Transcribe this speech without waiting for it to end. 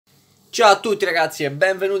Ciao a tutti ragazzi e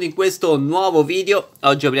benvenuti in questo nuovo video.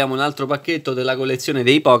 Oggi apriamo un altro pacchetto della collezione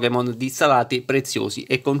dei Pokémon di Salati Preziosi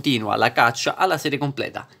e continua la caccia alla serie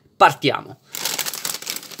completa. Partiamo!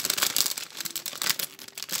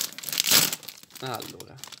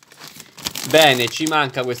 Allora, bene, ci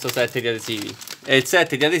manca questo set di adesivi. È il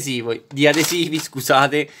set di adesivi,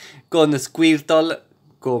 scusate, con Squirtle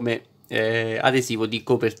come adesivo di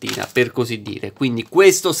copertina, per così dire. Quindi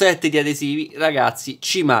questo set di adesivi ragazzi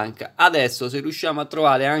ci manca. Adesso se riusciamo a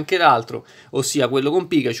trovare anche l'altro, ossia quello con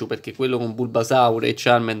Pikachu, perché quello con Bulbasaur e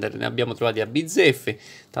Charmander ne abbiamo trovati a bizzeffe.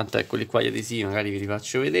 Tanto eccoli qua gli adesivi, magari ve li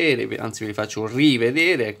faccio vedere, anzi ve li faccio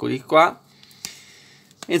rivedere, eccoli qua.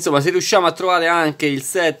 Insomma, se riusciamo a trovare anche il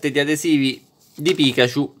set di adesivi di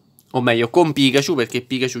Pikachu, o meglio con Pikachu, perché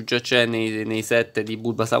Pikachu già c'è nei set di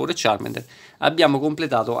Bulbasaur e Charmander, abbiamo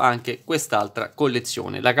completato anche quest'altra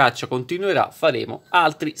collezione. La caccia continuerà, faremo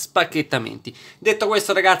altri spacchettamenti. Detto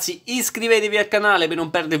questo ragazzi, iscrivetevi al canale per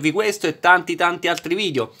non perdervi questo e tanti altri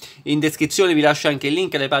video. In descrizione vi lascio anche il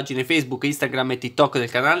link alle pagine Facebook, Instagram e TikTok del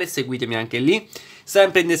canale, seguitemi anche lì.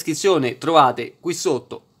 Sempre in descrizione trovate qui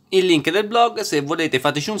sotto il link del blog. Se volete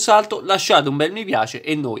fateci un salto, lasciate un bel mi piace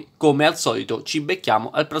e noi come al solito ci becchiamo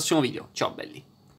al prossimo video. Ciao belli!